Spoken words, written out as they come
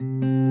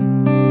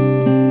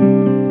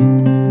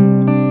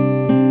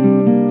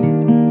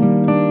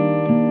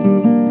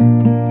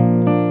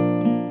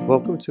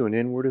to an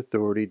Inward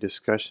Authority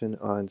discussion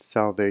on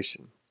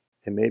salvation.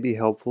 It may be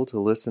helpful to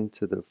listen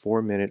to the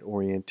 4-minute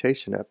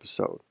orientation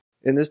episode.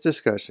 In this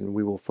discussion,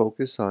 we will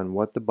focus on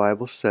what the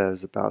Bible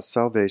says about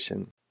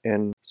salvation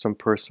and some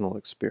personal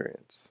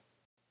experience.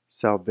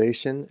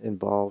 Salvation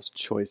involves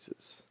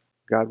choices.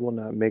 God will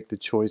not make the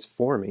choice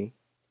for me.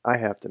 I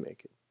have to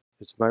make it.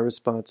 It's my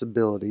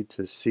responsibility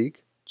to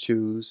seek,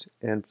 choose,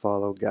 and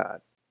follow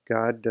God.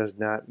 God does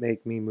not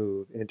make me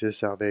move into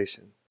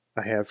salvation.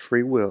 I have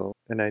free will,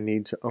 and I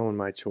need to own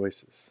my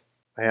choices.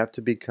 I have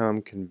to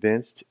become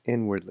convinced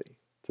inwardly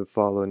to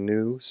follow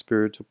new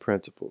spiritual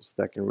principles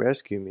that can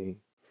rescue me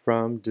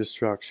from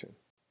destruction.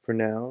 For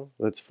now,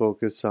 let's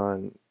focus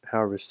on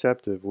how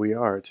receptive we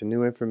are to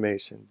new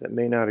information that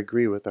may not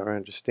agree with our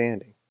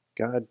understanding.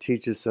 God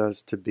teaches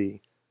us to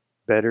be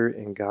better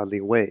in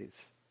godly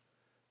ways.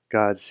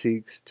 God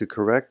seeks to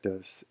correct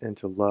us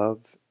into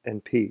love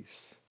and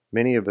peace.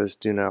 Many of us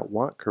do not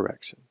want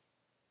correction.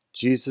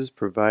 Jesus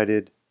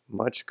provided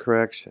much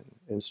correction,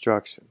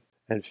 instruction,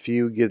 and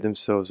few give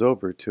themselves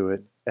over to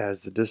it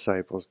as the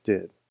disciples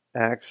did.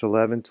 Acts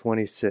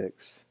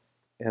 11:26.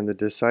 And the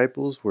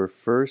disciples were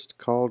first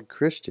called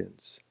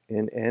Christians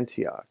in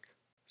Antioch.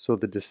 So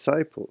the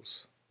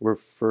disciples were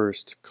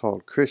first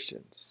called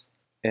Christians,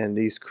 and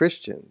these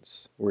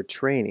Christians were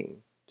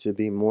training to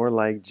be more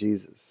like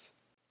Jesus.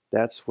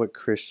 That's what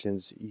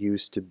Christians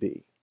used to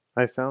be.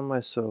 I found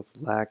myself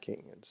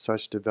lacking in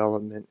such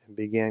development and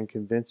began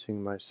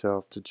convincing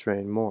myself to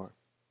train more.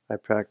 I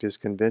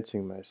practiced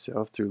convincing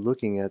myself through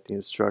looking at the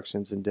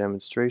instructions and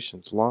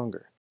demonstrations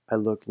longer. I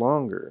looked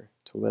longer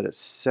to let it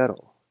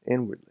settle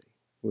inwardly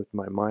with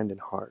my mind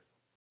and heart.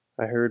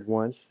 I heard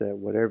once that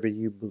whatever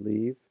you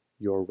believe,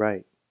 you're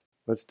right.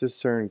 Let's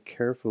discern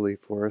carefully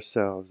for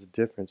ourselves the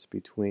difference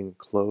between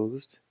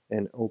closed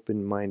and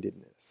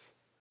open-mindedness.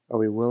 Are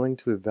we willing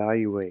to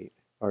evaluate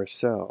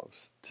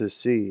ourselves to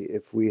see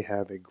if we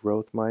have a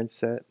growth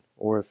mindset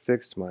or a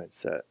fixed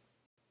mindset?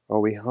 Are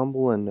we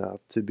humble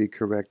enough to be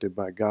corrected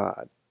by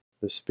God,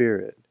 the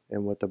Spirit,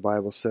 and what the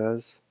Bible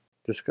says?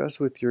 Discuss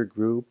with your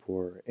group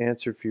or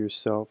answer for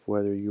yourself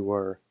whether you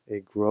are a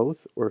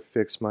growth or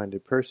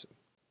fixed-minded person.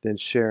 Then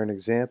share an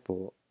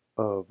example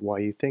of why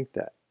you think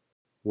that.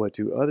 What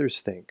do others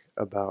think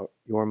about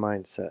your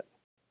mindset?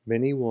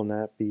 Many will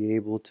not be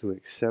able to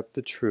accept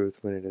the truth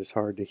when it is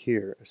hard to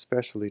hear,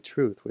 especially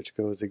truth which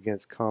goes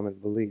against common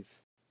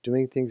belief.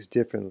 Doing things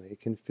differently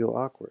can feel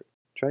awkward.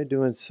 Try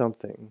doing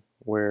something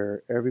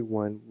where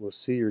everyone will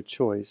see your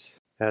choice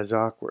as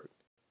awkward.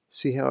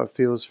 See how it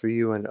feels for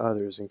you and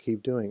others and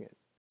keep doing it.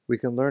 We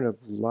can learn a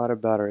lot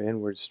about our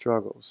inward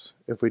struggles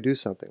if we do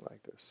something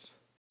like this.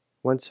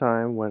 One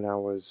time when I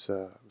was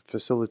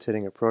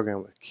facilitating a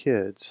program with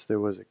kids, there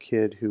was a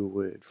kid who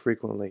would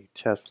frequently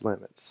test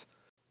limits.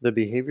 The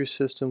behavior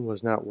system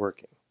was not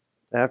working.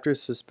 After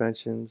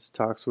suspensions,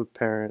 talks with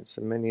parents,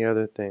 and many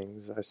other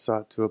things, I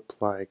sought to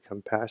apply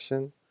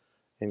compassion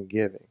and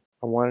giving.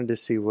 I wanted to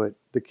see what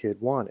the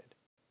kid wanted.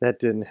 That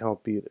didn't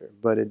help either,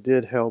 but it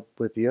did help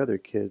with the other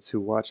kids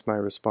who watched my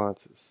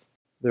responses.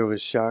 There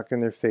was shock in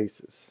their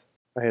faces.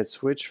 I had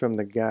switched from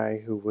the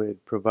guy who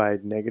would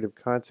provide negative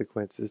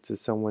consequences to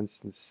someone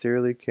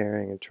sincerely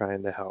caring and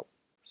trying to help,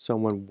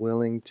 someone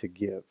willing to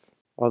give.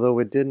 Although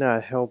it did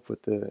not help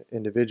with the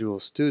individual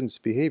student's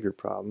behavior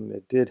problem,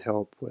 it did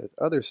help with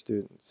other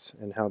students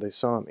and how they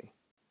saw me.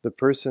 The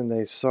person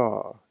they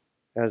saw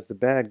as the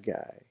bad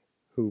guy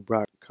who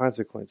brought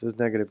consequences,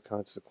 negative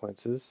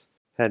consequences,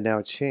 had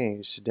now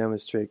changed to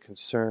demonstrate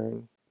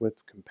concern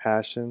with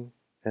compassion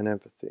and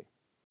empathy.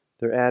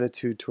 Their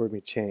attitude toward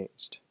me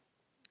changed,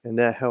 and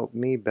that helped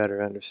me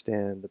better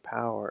understand the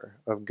power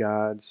of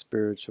God's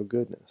spiritual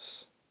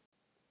goodness.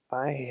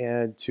 I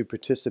had to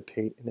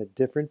participate in a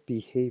different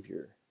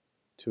behavior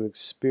to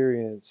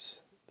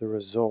experience the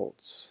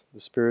results, the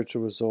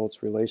spiritual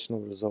results, relational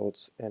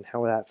results, and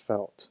how that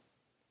felt.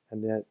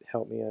 And that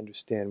helped me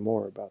understand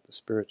more about the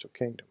spiritual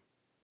kingdom.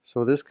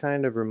 So this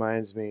kind of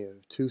reminds me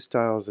of two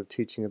styles of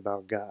teaching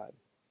about God.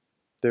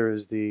 There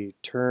is the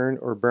turn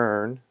or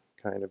burn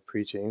kind of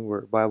preaching,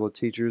 where Bible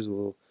teachers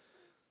will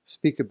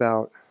speak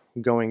about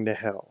going to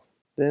hell.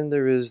 Then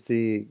there is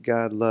the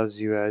God loves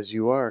you as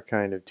you are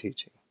kind of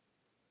teaching.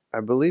 I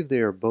believe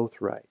they are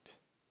both right.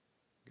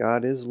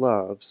 God is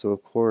love, so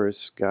of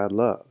course God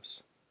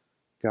loves.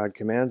 God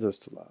commands us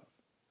to love.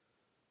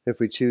 If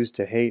we choose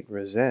to hate and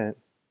resent,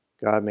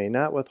 God may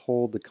not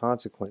withhold the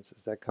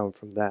consequences that come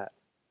from that.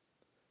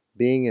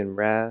 Being in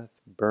wrath,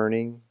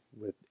 burning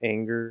with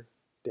anger,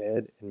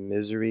 dead in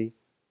misery,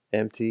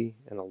 empty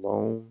and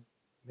alone,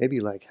 may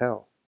be like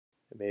hell.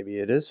 Maybe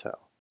it is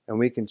hell. And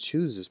we can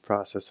choose this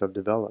process of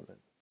development.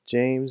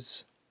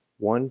 James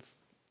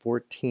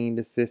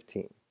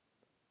 1:14-15.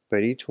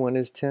 But each one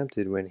is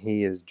tempted when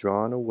he is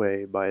drawn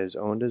away by his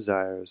own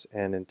desires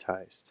and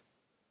enticed.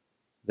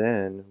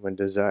 Then, when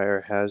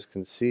desire has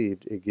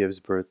conceived, it gives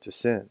birth to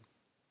sin.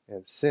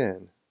 And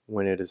sin,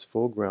 when it is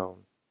full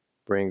grown,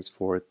 brings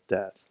forth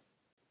death.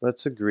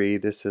 Let's agree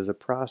this is a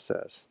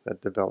process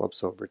that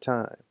develops over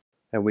time.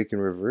 And we can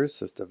reverse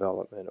this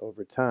development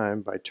over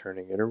time by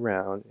turning it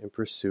around in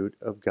pursuit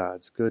of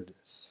God's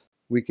goodness.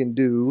 We can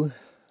do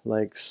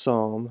like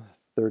Psalm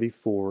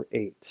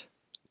 34:8.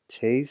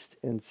 Taste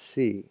and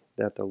see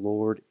that the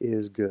Lord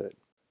is good.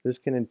 This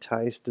can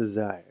entice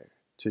desire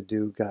to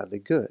do godly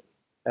good.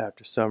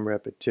 After some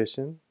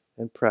repetition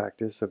and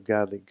practice of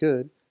godly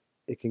good,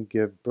 it can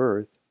give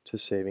birth to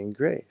saving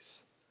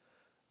grace.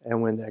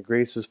 And when that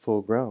grace is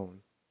full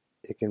grown,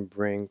 it can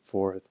bring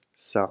forth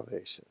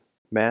salvation.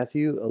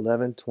 Matthew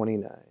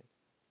 11:29.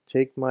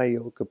 Take my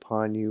yoke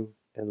upon you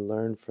and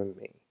learn from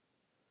me,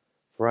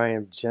 for I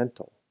am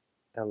gentle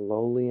and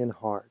lowly in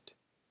heart,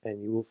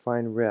 and you will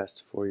find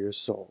rest for your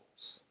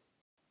souls.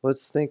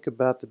 Let's think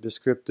about the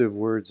descriptive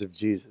words of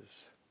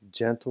Jesus: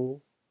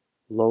 gentle,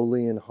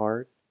 lowly in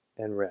heart,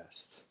 and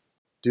rest.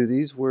 Do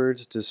these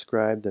words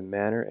describe the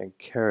manner and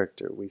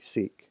character we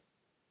seek?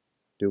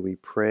 Do we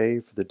pray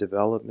for the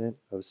development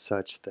of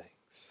such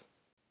things?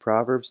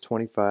 Proverbs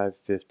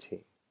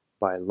 25:15.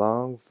 By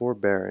long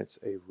forbearance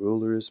a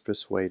ruler is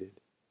persuaded,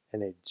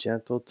 and a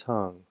gentle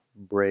tongue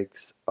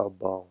breaks a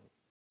bone.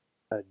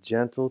 A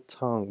gentle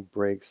tongue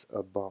breaks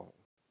a bone.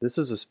 This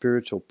is a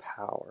spiritual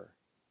power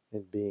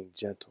in being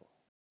gentle.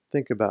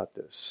 Think about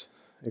this.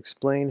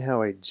 Explain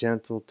how a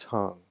gentle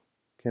tongue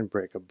can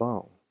break a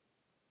bone.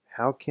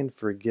 How can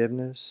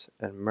forgiveness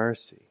and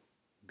mercy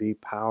be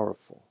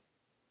powerful?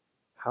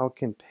 How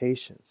can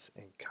patience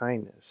and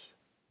kindness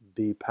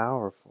be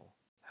powerful?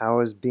 How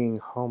is being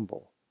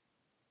humble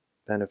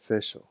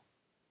beneficial?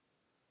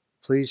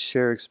 Please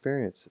share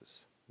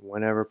experiences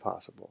whenever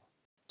possible.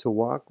 To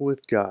walk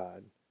with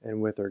God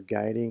and with our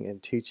guiding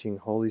and teaching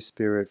Holy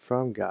Spirit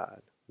from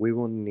God, we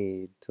will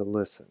need to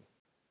listen.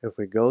 If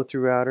we go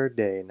throughout our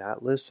day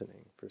not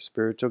listening for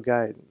spiritual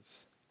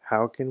guidance,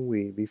 how can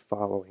we be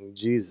following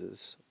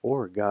Jesus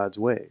or God's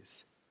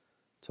ways?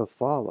 To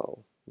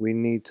follow, we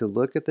need to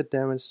look at the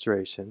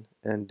demonstration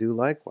and do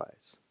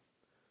likewise.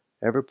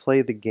 Ever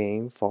play the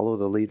game Follow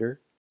the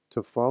Leader?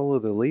 To follow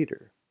the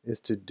leader is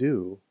to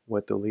do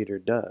what the leader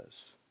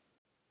does.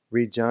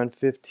 Read John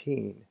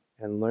 15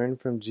 and learn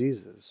from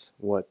Jesus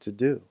what to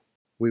do.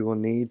 We will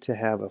need to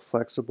have a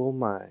flexible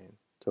mind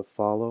to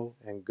follow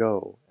and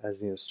go as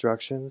the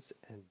instructions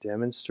and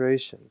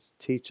demonstrations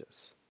teach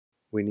us.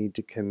 We need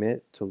to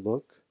commit to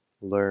look,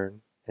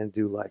 learn, and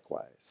do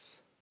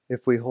likewise.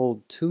 If we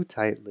hold too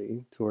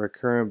tightly to our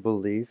current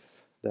belief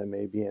that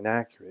may be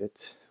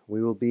inaccurate,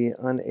 we will be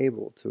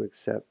unable to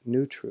accept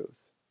new truth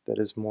that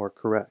is more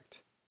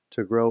correct.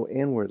 To grow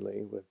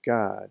inwardly with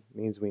God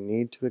means we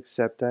need to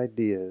accept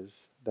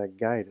ideas that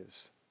guide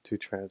us to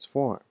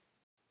transform.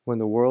 When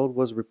the world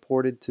was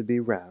reported to be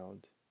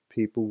round,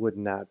 people would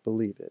not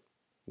believe it.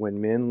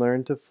 When men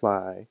learned to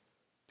fly,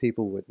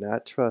 people would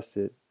not trust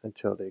it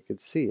until they could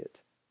see it.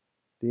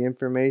 The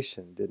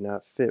information did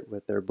not fit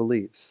with their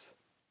beliefs.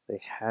 They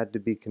had to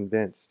be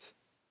convinced.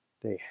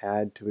 They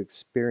had to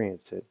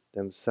experience it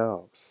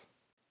themselves.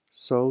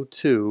 So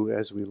too,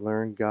 as we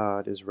learn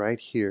God is right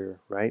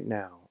here, right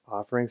now,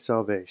 offering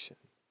salvation,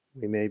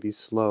 we may be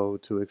slow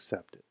to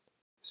accept it.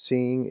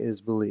 Seeing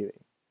is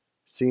believing.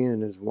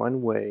 Seeing is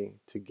one way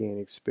to gain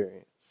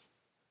experience.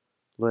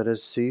 Let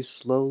us see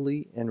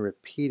slowly and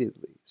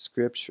repeatedly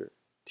Scripture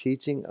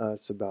teaching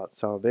us about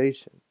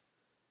salvation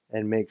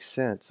and make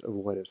sense of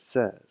what it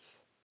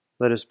says.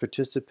 Let us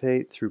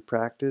participate through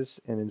practice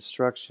and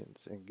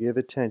instructions and give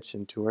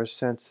attention to our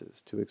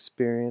senses to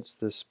experience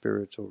the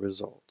spiritual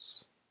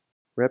results.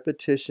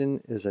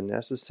 Repetition is a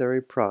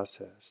necessary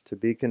process to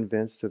be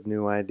convinced of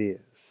new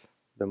ideas.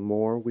 The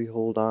more we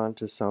hold on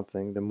to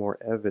something, the more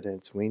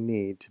evidence we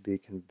need to be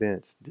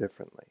convinced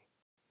differently.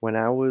 When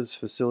I was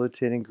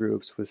facilitating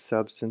groups with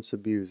substance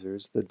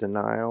abusers, the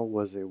denial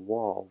was a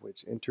wall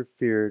which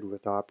interfered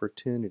with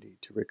opportunity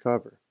to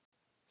recover.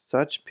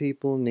 Such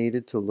people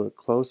needed to look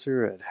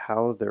closer at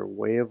how their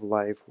way of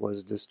life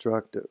was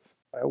destructive.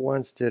 I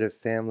once did a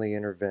family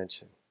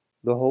intervention.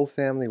 The whole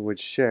family would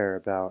share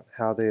about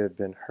how they had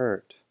been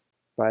hurt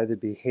by the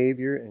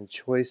behavior and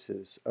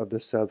choices of the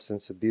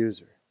substance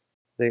abuser.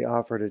 They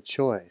offered a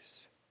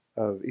choice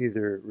of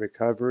either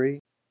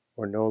recovery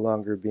or no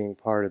longer being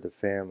part of the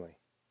family.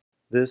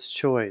 This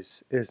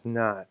choice is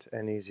not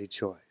an easy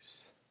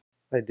choice.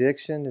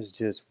 Addiction is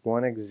just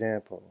one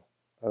example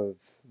of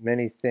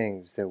many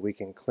things that we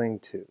can cling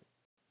to.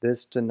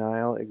 This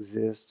denial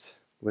exists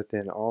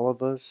within all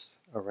of us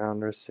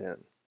around our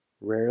sin.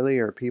 Rarely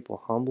are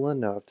people humble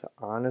enough to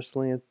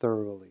honestly and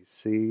thoroughly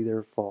see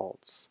their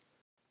faults.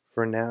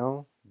 For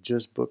now,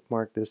 just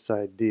bookmark this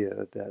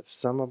idea that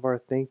some of our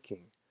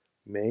thinking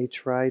may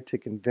try to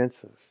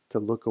convince us to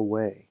look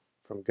away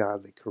from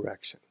godly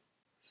correction.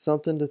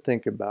 Something to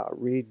think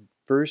about. Read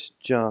 1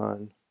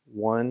 John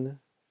 1,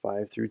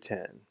 5 through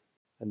 10,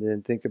 and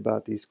then think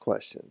about these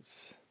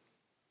questions.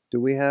 Do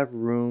we have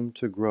room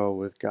to grow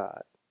with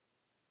God?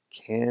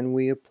 Can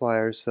we apply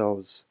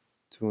ourselves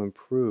to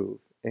improve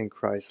in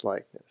Christ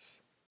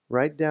likeness?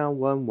 Write down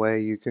one way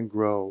you can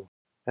grow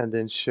and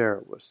then share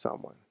it with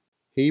someone.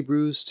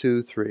 Hebrews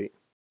 2:3.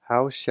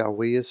 How shall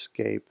we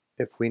escape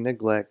if we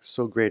neglect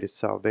so great a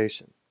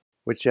salvation?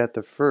 which at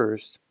the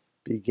first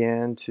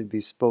began to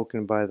be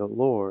spoken by the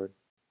Lord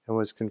and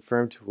was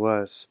confirmed to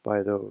us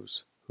by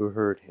those who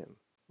heard him.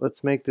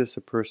 Let's make this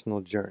a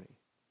personal journey.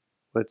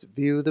 Let's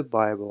view the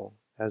Bible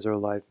as our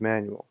life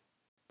manual.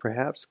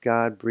 Perhaps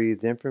God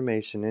breathed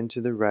information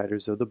into the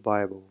writers of the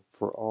Bible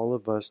for all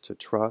of us to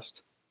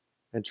trust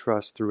and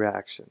trust through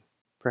action.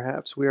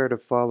 Perhaps we are to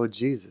follow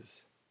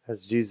Jesus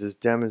as Jesus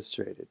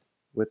demonstrated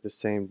with the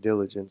same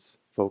diligence,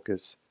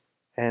 focus,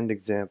 and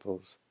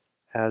examples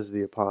as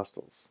the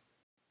apostles.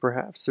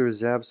 Perhaps there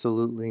is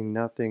absolutely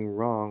nothing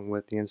wrong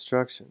with the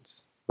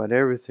instructions, but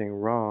everything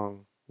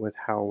wrong with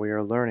how we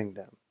are learning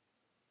them.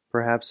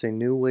 Perhaps a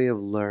new way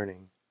of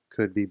learning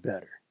could be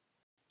better.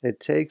 It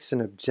takes an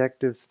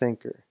objective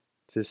thinker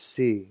to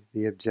see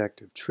the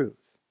objective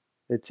truth.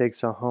 It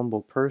takes a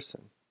humble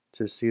person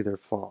to see their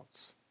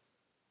faults.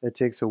 It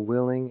takes a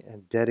willing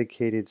and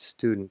dedicated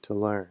student to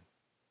learn.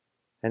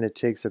 And it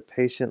takes a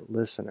patient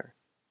listener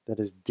that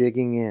is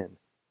digging in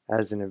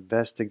as an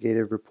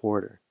investigative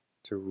reporter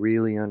to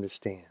really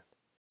understand.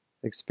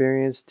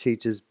 Experience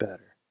teaches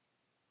better.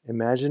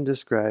 Imagine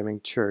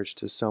describing church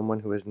to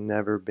someone who has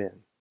never been.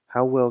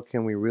 How well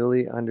can we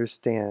really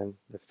understand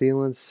the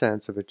feel and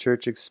sense of a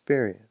church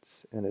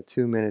experience in a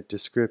 2-minute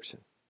description?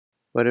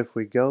 But if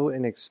we go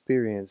and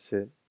experience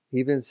it,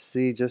 even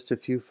see just a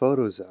few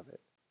photos of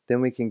it,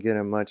 then we can get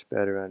a much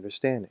better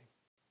understanding.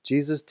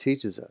 Jesus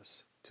teaches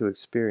us to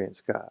experience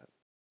God.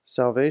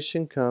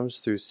 Salvation comes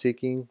through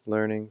seeking,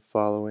 learning,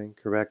 following,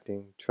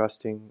 correcting,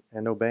 trusting,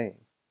 and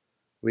obeying.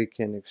 We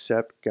can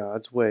accept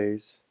God's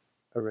ways,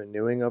 a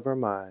renewing of our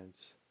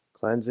minds,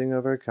 cleansing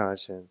of our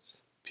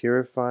conscience,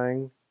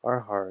 purifying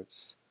our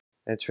hearts,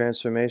 and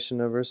transformation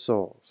of our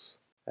souls.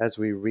 As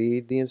we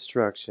read the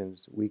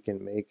instructions, we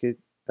can make it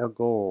a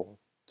goal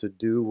to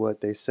do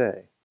what they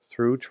say.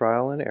 Through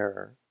trial and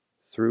error,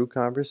 through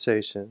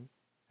conversation,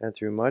 and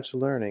through much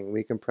learning,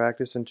 we can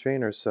practice and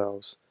train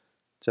ourselves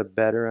to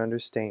better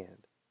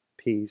understand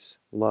peace,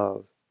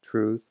 love,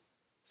 truth,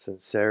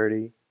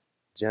 sincerity,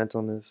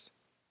 gentleness,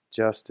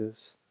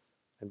 justice,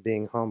 and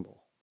being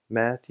humble.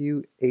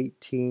 Matthew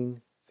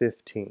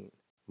 18:15.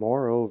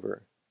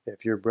 Moreover,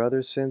 if your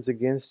brother sins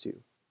against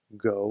you,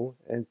 go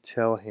and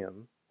tell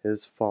him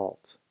his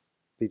fault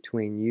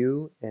between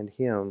you and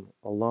him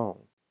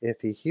alone.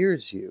 If he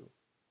hears you,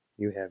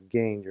 you have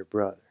gained your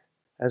brother.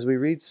 As we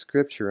read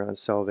scripture on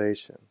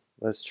salvation,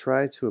 let's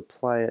try to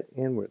apply it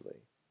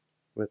inwardly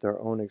with our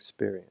own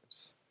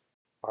experience.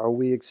 Are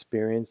we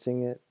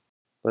experiencing it?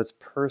 Let's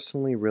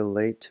personally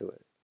relate to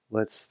it.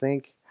 Let's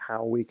think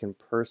how we can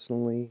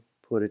personally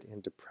put it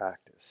into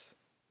practice,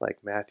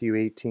 like Matthew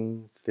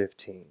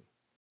 18:15.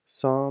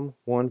 Psalm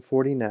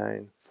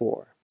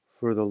 149:4.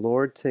 For the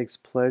Lord takes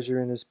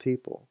pleasure in his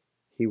people.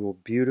 He will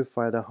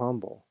beautify the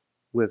humble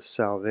with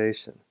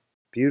salvation.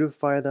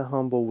 Beautify the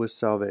humble with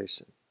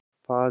salvation.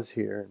 Pause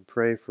here and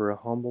pray for a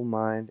humble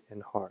mind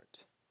and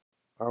heart.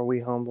 Are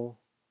we humble?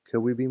 Could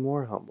we be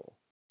more humble?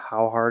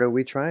 How hard are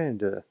we trying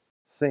to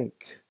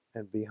think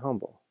and be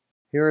humble?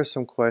 Here are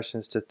some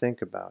questions to think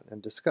about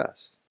and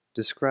discuss.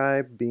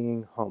 Describe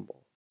being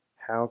humble.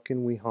 How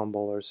can we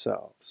humble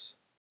ourselves?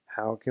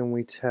 How can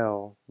we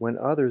tell when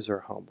others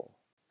are humble?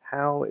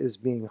 How is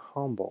being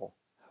humble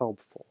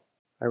helpful?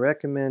 I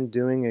recommend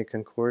doing a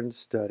concordance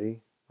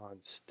study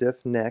on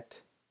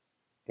stiff-necked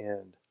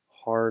and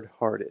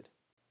hard-hearted.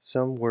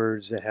 Some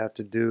words that have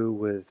to do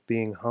with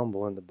being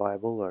humble in the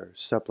Bible are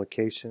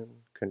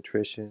supplication,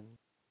 contrition,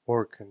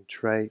 or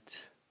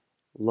contrite,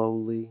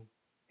 lowly,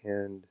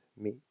 and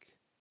meek.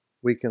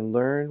 We can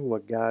learn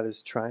what God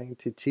is trying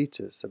to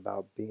teach us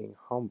about being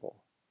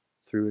humble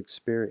through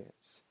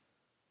experience.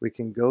 We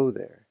can go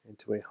there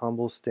into a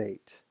humble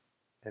state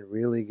and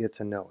really get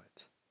to know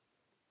it.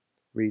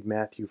 Read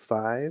Matthew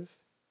 5,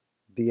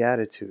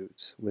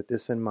 Beatitudes, with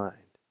this in mind.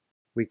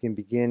 We can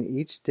begin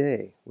each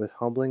day with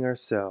humbling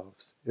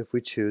ourselves if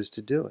we choose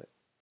to do it.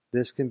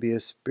 This can be a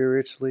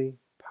spiritually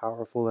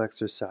powerful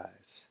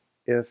exercise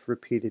if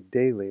repeated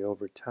daily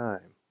over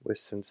time with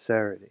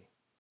sincerity.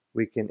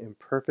 We can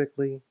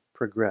imperfectly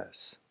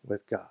progress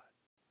with God.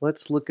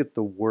 Let's look at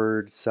the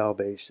word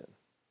salvation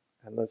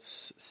and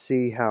let's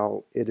see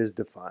how it is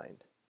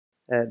defined.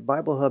 At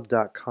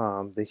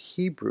BibleHub.com, the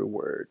Hebrew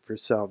word for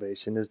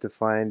salvation is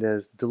defined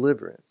as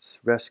deliverance,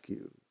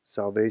 rescue,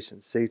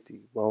 salvation,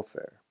 safety,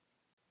 welfare.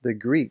 The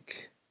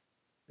Greek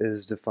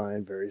is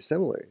defined very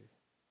similarly,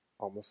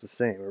 almost the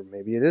same, or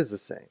maybe it is the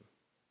same.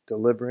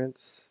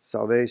 Deliverance,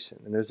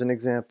 salvation. And there's an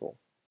example.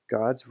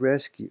 God's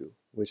rescue,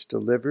 which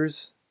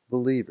delivers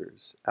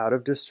believers out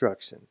of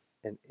destruction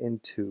and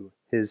into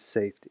his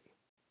safety.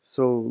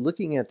 So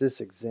looking at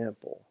this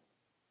example,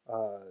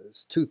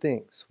 there's two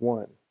things.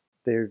 One,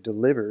 they're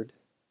delivered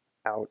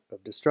out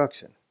of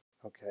destruction.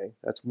 Okay,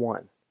 that's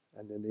one.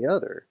 And then the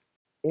other,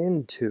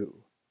 into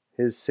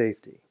his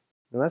safety.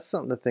 Now that's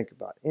something to think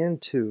about,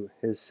 into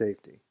his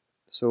safety.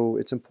 So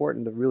it's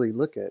important to really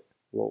look at,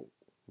 well,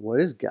 what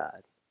is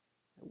God?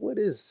 What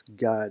is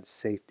God's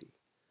safety?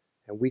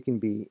 And we can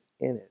be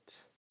in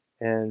it.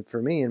 And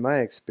for me, in my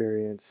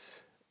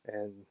experience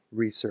and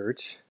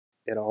research,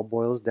 it all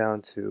boils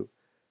down to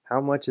How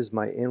much is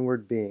my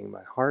inward being,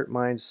 my heart,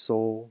 mind,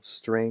 soul,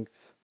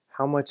 strength,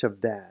 how much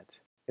of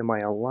that am I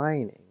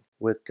aligning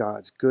with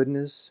God's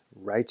goodness,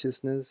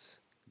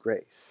 righteousness,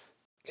 grace,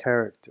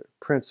 character,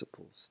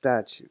 principles,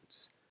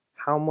 statutes?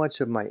 How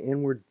much of my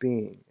inward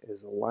being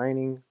is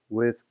aligning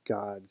with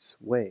God's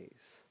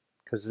ways?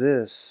 Because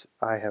this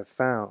I have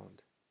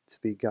found to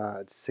be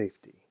God's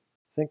safety.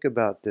 Think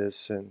about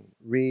this and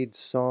read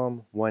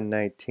Psalm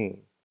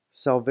 119.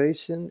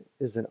 Salvation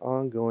is an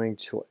ongoing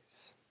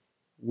choice.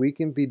 We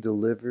can be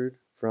delivered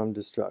from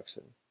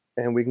destruction,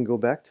 and we can go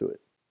back to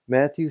it.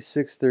 Matthew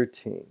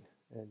 6:13.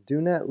 And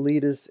do not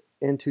lead us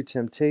into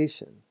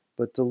temptation,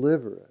 but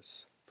deliver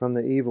us from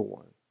the evil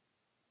one.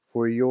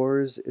 For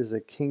yours is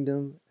the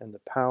kingdom and the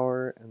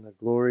power and the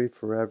glory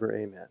forever.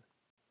 Amen.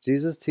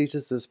 Jesus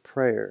teaches this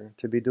prayer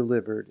to be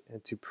delivered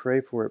and to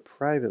pray for it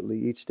privately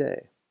each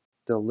day.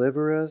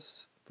 Deliver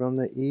us from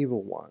the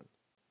evil one.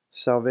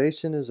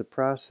 Salvation is a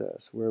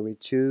process where we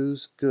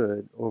choose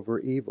good over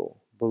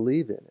evil,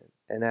 believe in it,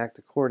 and act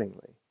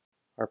accordingly.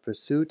 Our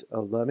pursuit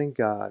of loving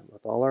God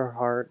with all our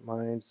heart,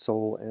 mind,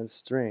 soul, and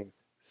strength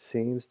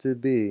seems to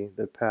be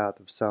the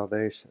path of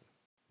salvation.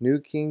 New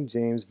King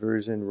James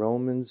Version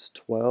Romans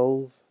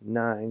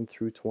 12:9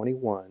 through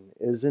 21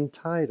 is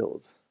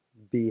entitled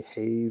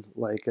Behave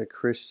Like a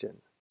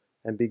Christian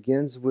and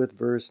begins with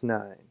verse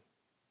 9.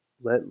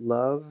 Let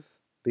love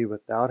be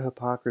without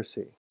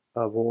hypocrisy.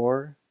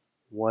 Abhor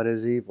what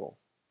is evil.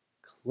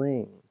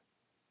 Cling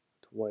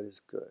to what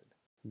is good.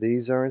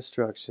 These are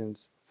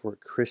instructions for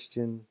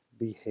Christian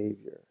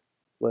behavior.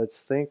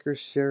 Let's think or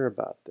share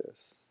about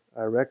this.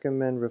 I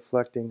recommend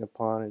reflecting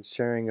upon and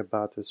sharing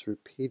about this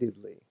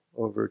repeatedly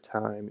over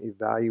time,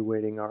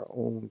 evaluating our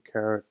own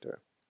character.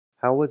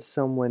 How would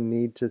someone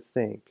need to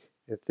think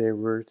if they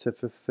were to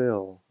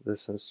fulfill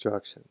this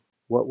instruction?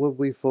 What would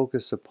we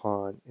focus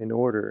upon in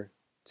order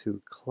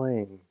to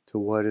cling to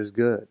what is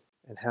good?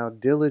 And how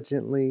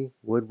diligently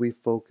would we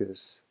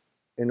focus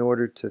in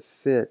order to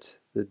fit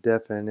the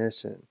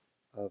definition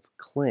of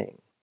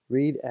cling?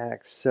 Read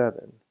Acts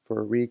 7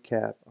 for a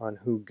recap on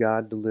who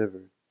God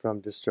delivered from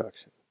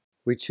destruction.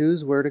 We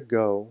choose where to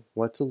go,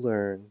 what to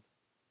learn,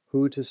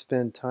 who to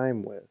spend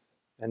time with,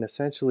 and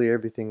essentially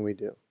everything we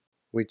do.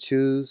 We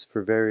choose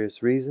for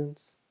various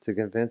reasons to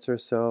convince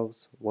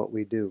ourselves what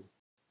we do.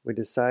 We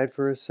decide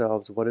for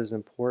ourselves what is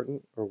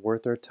important or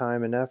worth our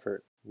time and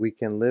effort. We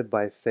can live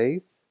by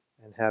faith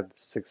and have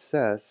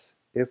success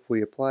if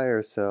we apply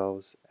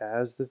ourselves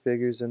as the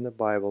figures in the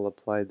Bible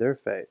applied their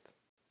faith.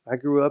 I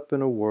grew up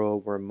in a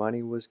world where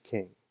money was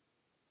king.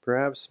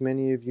 Perhaps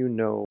many of you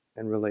know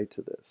and relate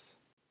to this.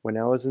 When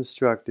I was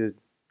instructed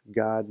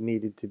God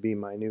needed to be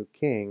my new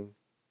king,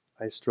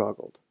 I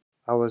struggled.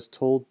 I was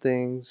told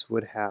things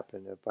would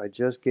happen if I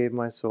just gave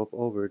myself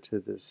over to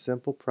this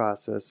simple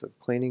process of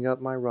cleaning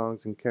up my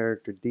wrongs and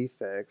character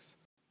defects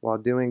while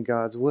doing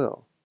God's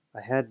will.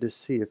 I had to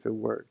see if it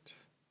worked.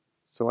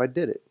 So I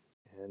did it,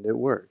 and it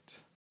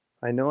worked.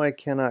 I know I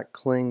cannot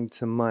cling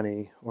to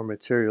money or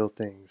material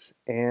things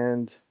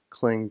and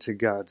cling to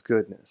God's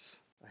goodness.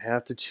 I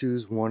have to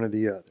choose one or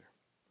the other.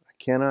 I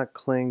cannot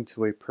cling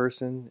to a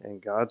person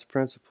and God's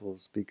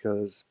principles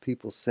because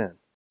people sin.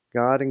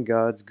 God and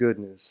God's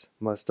goodness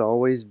must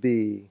always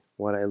be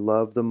what I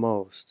love the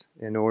most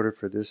in order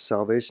for this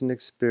salvation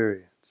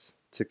experience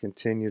to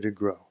continue to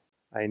grow.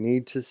 I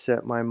need to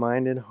set my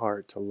mind and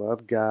heart to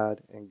love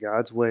God and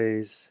God's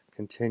ways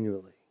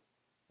continually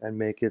and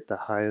make it the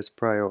highest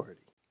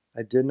priority.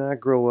 I did not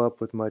grow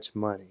up with much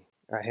money.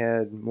 I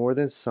had more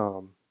than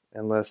some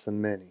and less than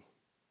many.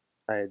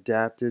 I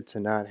adapted to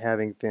not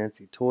having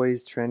fancy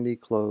toys, trendy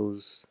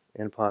clothes,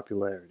 and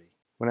popularity.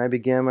 When I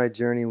began my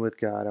journey with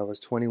God, I was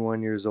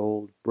 21 years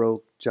old,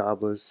 broke,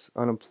 jobless,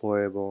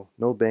 unemployable,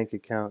 no bank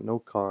account, no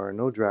car,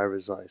 no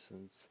driver's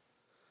license,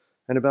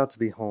 and about to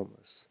be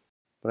homeless.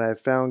 But I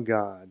have found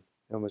God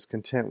and was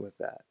content with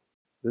that.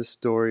 This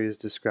story is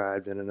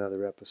described in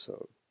another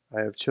episode.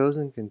 I have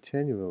chosen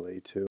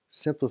continually to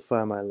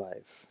simplify my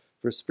life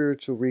for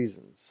spiritual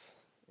reasons,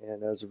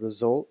 and as a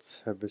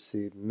result have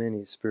received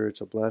many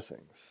spiritual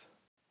blessings.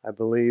 I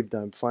believed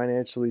I'm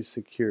financially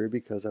secure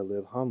because I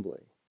live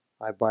humbly.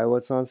 I buy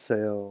what's on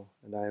sale,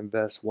 and I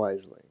invest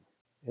wisely.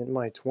 In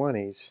my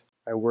 20s,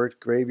 I worked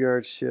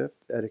graveyard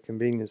shift at a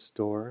convenience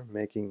store,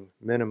 making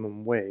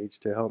minimum wage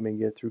to help me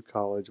get through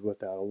college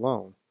without a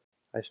loan.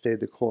 I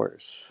stayed the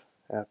course.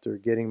 After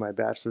getting my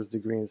bachelor's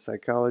degree in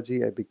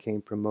psychology, I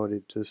became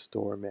promoted to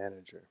store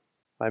manager.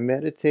 I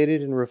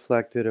meditated and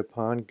reflected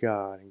upon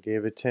God and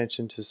gave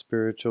attention to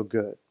spiritual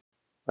good.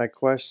 My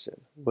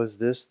question, was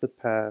this the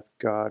path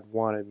God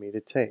wanted me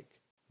to take?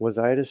 Was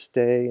I to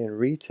stay in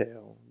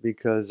retail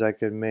because I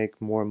could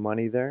make more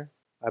money there?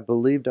 I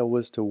believed I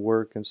was to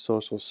work in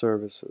social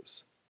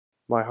services.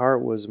 My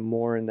heart was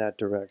more in that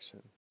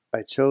direction.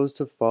 I chose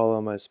to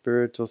follow my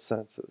spiritual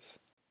senses.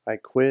 I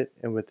quit,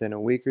 and within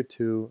a week or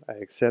two, I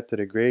accepted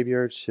a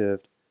graveyard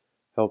shift,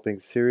 helping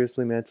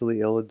seriously mentally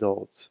ill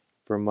adults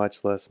for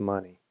much less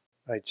money.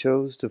 I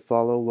chose to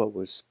follow what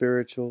was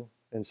spiritual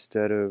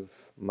instead of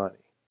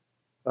money.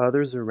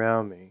 Others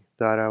around me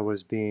thought I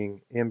was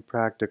being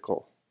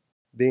impractical.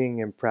 Being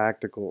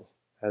impractical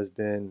has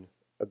been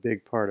a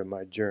big part of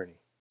my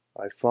journey.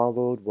 I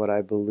followed what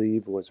I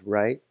believed was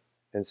right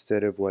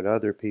instead of what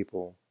other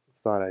people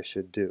thought I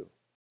should do.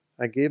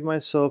 I gave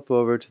myself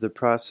over to the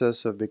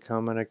process of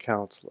becoming a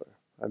counselor.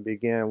 I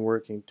began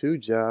working 2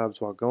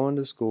 jobs while going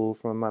to school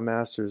for my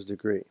master's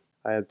degree.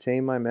 I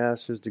obtained my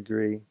master's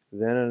degree,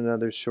 then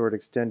another short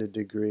extended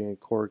degree in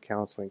core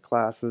counseling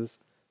classes,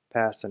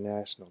 passed a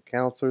national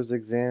counselor's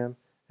exam,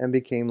 and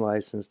became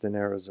licensed in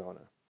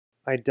Arizona.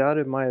 I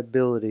doubted my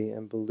ability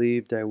and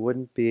believed I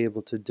wouldn't be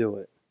able to do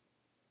it,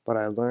 but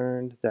I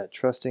learned that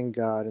trusting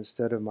God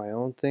instead of my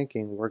own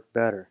thinking worked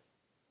better.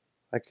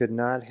 I could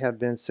not have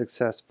been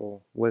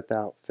successful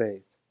without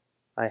faith.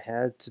 I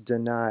had to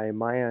deny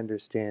my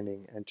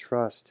understanding and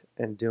trust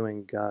in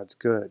doing God's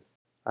good.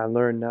 I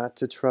learned not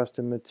to trust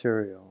in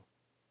material,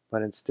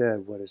 but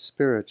instead what is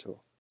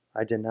spiritual.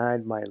 I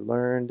denied my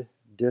learned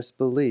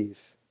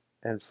disbelief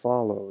and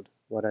followed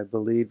what I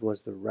believed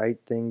was the right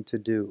thing to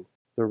do.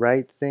 The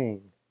right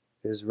thing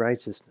is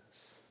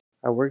righteousness.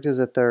 I worked as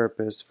a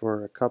therapist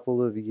for a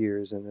couple of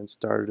years and then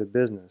started a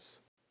business.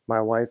 My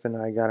wife and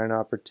I got an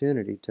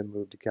opportunity to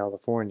move to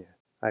California.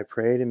 I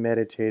prayed and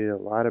meditated a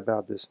lot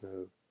about this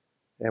move,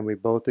 and we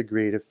both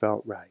agreed it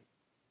felt right.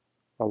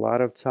 A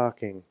lot of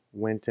talking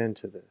went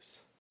into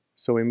this.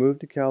 So we moved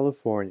to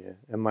California,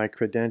 and my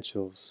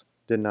credentials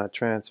did not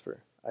transfer.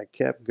 I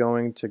kept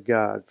going to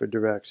God for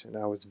direction.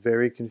 I was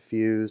very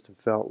confused and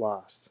felt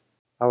lost.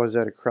 I was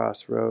at a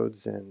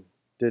crossroads and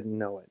didn't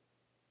know it.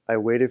 I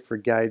waited for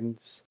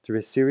guidance. Through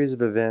a series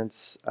of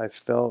events, I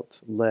felt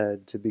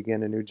led to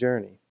begin a new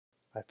journey.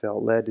 I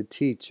felt led to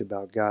teach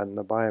about God and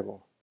the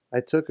Bible. I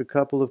took a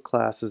couple of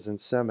classes in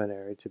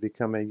seminary to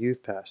become a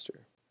youth pastor.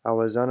 I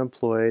was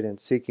unemployed and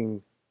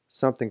seeking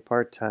something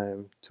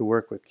part-time to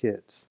work with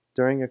kids.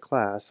 During a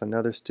class,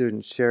 another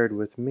student shared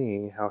with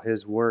me how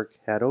his work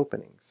had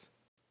openings.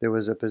 There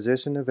was a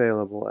position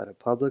available at a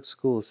public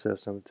school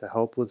system to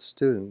help with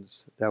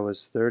students that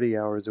was 30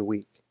 hours a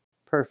week.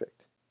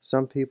 Perfect.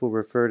 Some people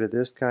refer to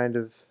this kind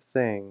of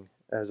thing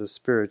as a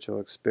spiritual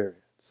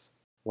experience.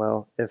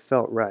 Well, it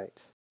felt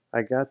right.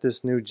 I got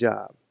this new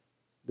job.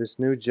 This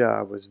new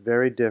job was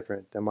very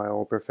different than my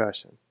old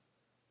profession.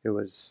 It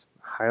was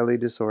highly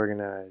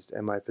disorganized,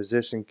 and my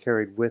position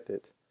carried with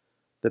it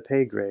the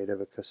pay grade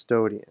of a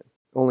custodian.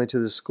 Only to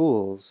the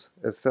schools,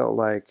 it felt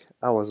like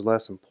I was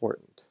less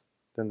important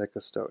than the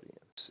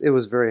custodians. It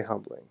was very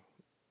humbling.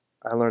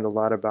 I learned a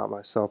lot about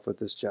myself with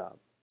this job.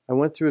 I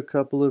went through a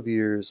couple of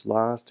years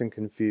lost and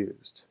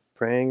confused,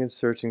 praying and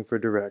searching for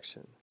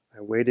direction.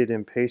 I waited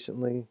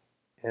impatiently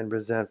and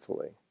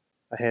resentfully.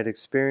 I had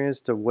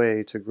experienced a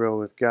way to grow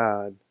with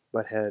God,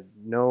 but had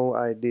no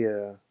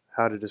idea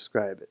how to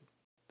describe it.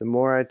 The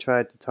more I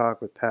tried to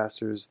talk with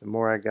pastors, the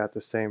more I got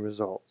the same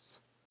results.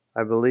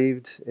 I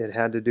believed it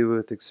had to do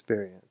with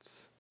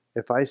experience.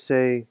 If I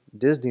say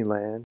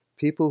Disneyland,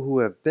 people who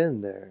have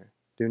been there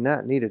do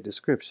not need a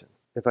description.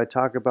 If I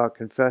talk about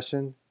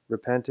confession,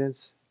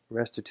 repentance,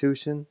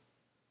 restitution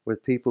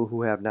with people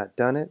who have not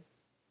done it,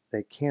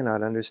 they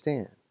cannot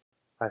understand.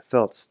 I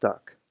felt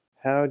stuck.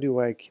 How do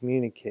I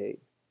communicate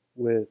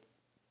with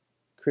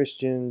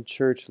Christian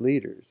church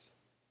leaders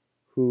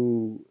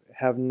who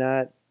have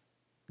not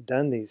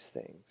done these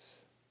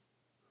things,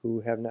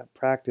 who have not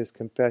practiced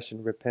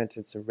confession,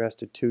 repentance, and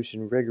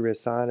restitution,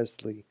 rigorous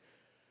honesty,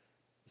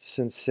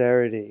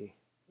 sincerity,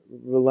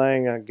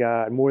 relying on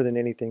God more than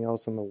anything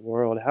else in the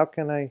world? How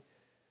can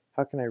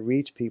I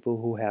reach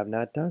people who have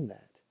not done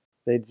that?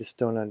 They just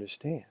don't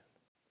understand.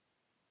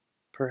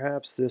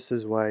 Perhaps this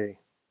is why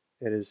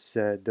it is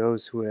said,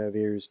 those who have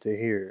ears to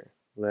hear,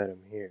 let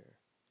them hear.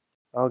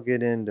 I'll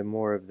get into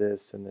more of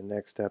this in the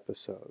next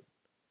episode,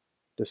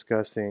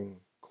 discussing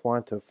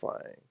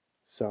quantifying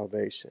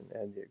salvation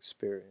and the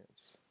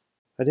experience.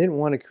 I didn't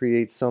want to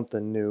create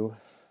something new.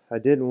 I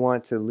didn't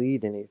want to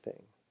lead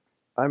anything.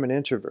 I'm an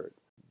introvert,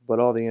 but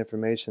all the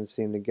information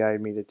seemed to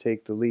guide me to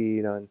take the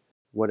lead on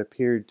what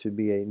appeared to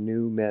be a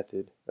new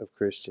method of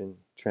Christian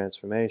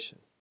transformation.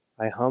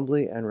 I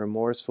humbly and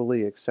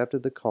remorsefully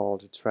accepted the call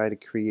to try to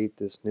create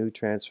this new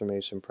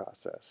transformation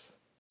process.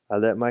 I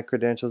let my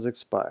credentials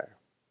expire.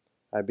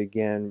 I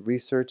began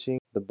researching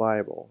the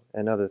Bible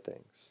and other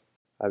things.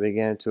 I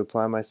began to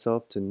apply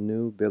myself to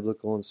new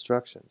biblical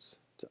instructions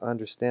to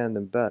understand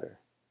them better,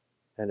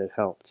 and it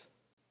helped.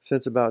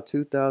 Since about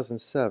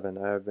 2007,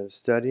 I have been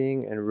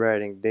studying and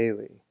writing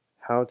daily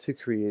how to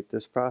create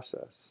this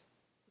process.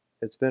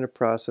 It's been a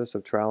process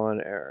of trial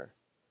and error.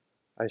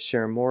 I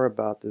share more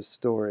about this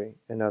story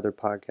in other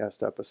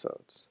podcast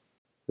episodes.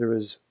 There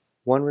is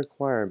one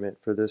requirement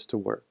for this to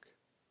work,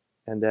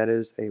 and that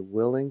is a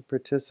willing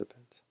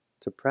participant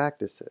to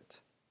practice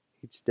it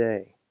each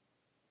day,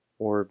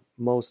 or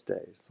most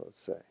days, let's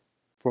say.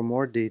 For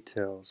more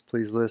details,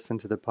 please listen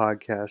to the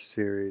podcast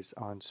series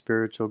on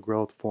spiritual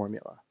growth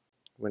formula.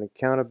 When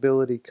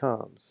accountability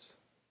comes,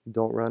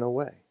 don't run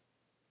away.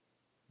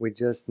 We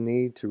just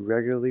need to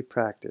regularly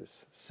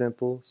practice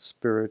simple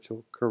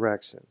spiritual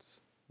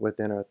corrections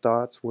within our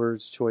thoughts,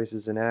 words,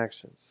 choices, and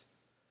actions.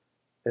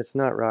 It's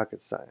not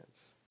rocket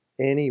science.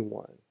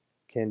 Anyone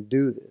can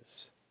do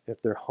this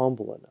if they're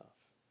humble enough,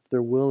 if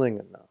they're willing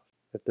enough,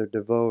 if they're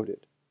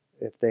devoted,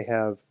 if they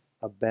have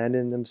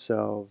abandoned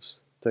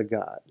themselves to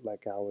God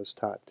like I was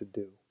taught to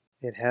do.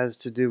 It has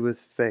to do with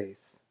faith,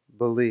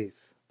 belief,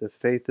 the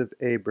faith of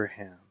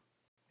Abraham.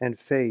 And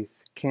faith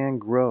can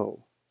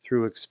grow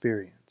through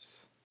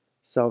experience.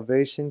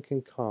 Salvation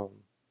can come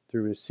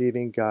through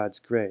receiving God's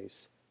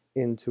grace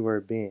into our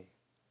being.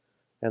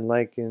 And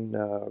like in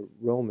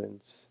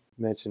Romans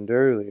mentioned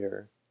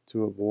earlier,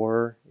 to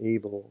abhor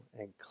evil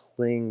and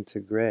cling to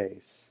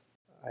grace,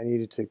 I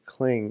needed to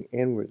cling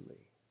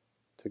inwardly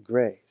to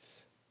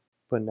grace.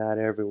 But not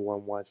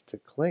everyone wants to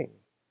cling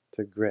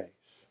to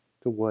grace,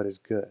 to what is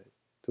good,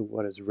 to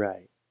what is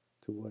right,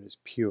 to what is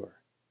pure.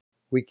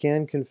 We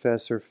can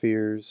confess our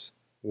fears,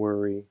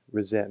 worry,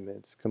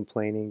 resentments,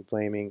 complaining,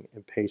 blaming,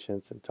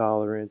 impatience,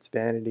 intolerance,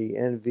 vanity,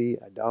 envy,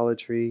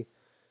 idolatry,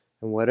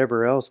 and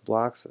whatever else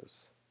blocks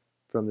us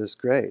from this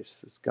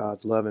grace, this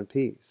God's love and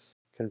peace.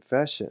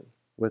 Confession,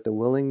 with a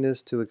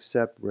willingness to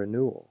accept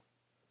renewal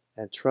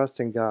and trust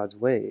in God's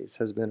ways,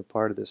 has been a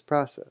part of this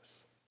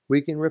process.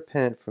 We can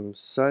repent from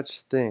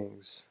such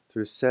things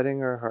through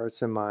setting our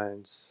hearts and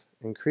minds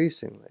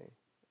increasingly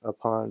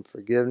upon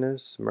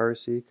forgiveness,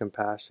 mercy,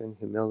 compassion,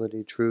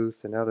 humility,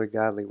 truth, and other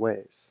godly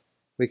ways.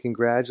 We can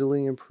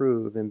gradually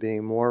improve in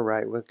being more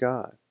right with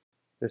God.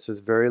 This has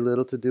very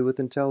little to do with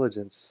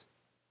intelligence.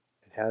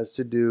 It has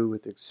to do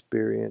with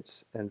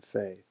experience and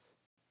faith.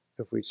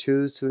 If we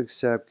choose to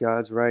accept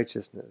God's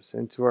righteousness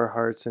into our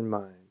hearts and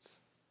minds,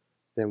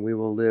 then we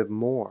will live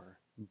more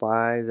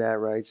by that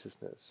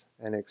righteousness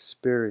and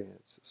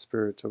experience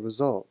spiritual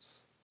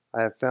results.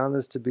 I have found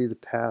this to be the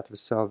path of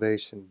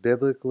salvation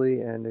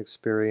biblically and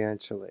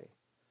experientially,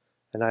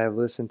 and I have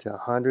listened to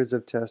hundreds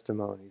of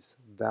testimonies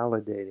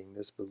validating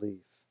this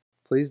belief.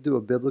 Please do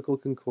a biblical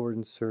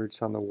concordance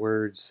search on the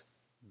words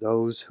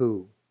 "those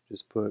who,"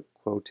 just put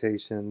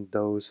quotation,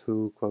 "those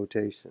who,"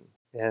 quotation,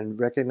 and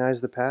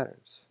recognize the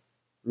patterns.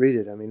 Read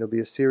it. It'll be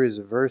a series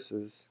of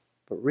verses,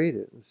 but read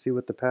it and see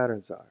what the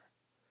patterns are.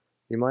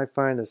 You might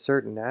find that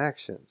certain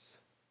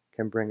actions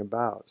can bring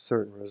about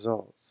certain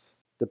results.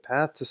 The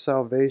path to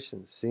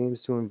salvation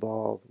seems to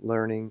involve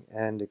learning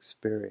and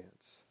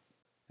experience.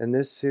 In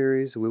this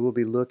series, we will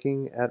be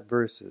looking at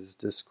verses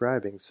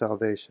describing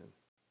salvation.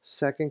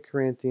 2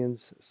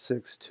 Corinthians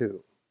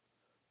 6:2.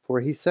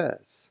 For he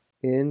says,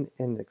 "In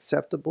an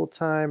acceptable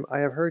time I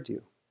have heard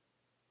you,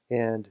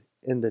 and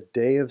in the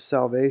day of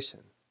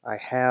salvation I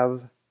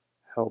have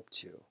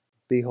helped you.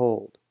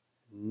 Behold,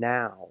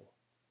 now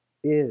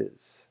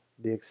is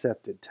the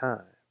accepted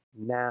time.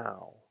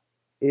 Now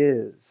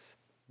is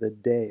the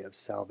day of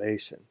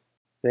salvation."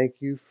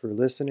 Thank you for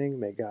listening.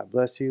 May God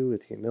bless you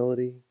with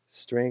humility,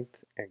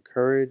 strength, and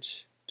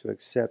courage to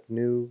accept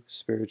new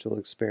spiritual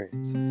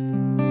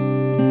experiences.